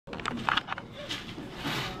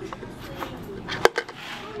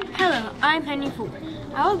I'm Henry Ford.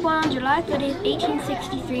 I was born on July 30th,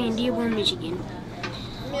 1863 in Dearborn, Michigan.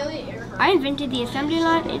 I invented the assembly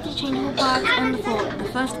line, interchangeable parts, and the Ford, the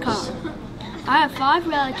first car. I have 5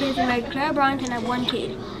 relatives and married Claire Bryant and have 1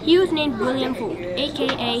 kid. He was named William Ford,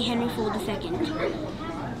 aka Henry Ford II.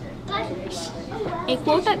 A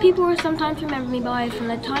quote that people will sometimes remember me by is from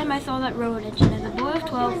the time I saw that road engine. As a boy of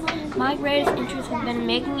 12, my greatest interest has been in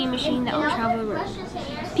making a machine that will travel the road.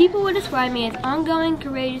 People would describe me as ongoing,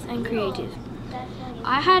 courageous, and creative.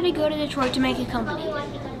 I had to go to Detroit to make a company.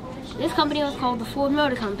 This company was called the Ford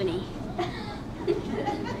Motor Company.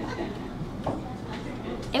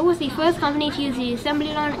 It was the first company to use the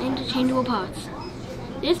assembly line and interchangeable parts.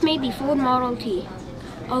 This made the Ford Model T.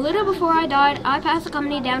 A little before I died, I passed the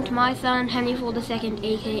company down to my son, Henry Ford II,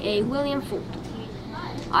 aka William Ford.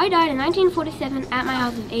 I died in 1947 at my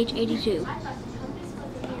house at age 82.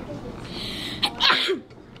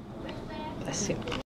 Bless you.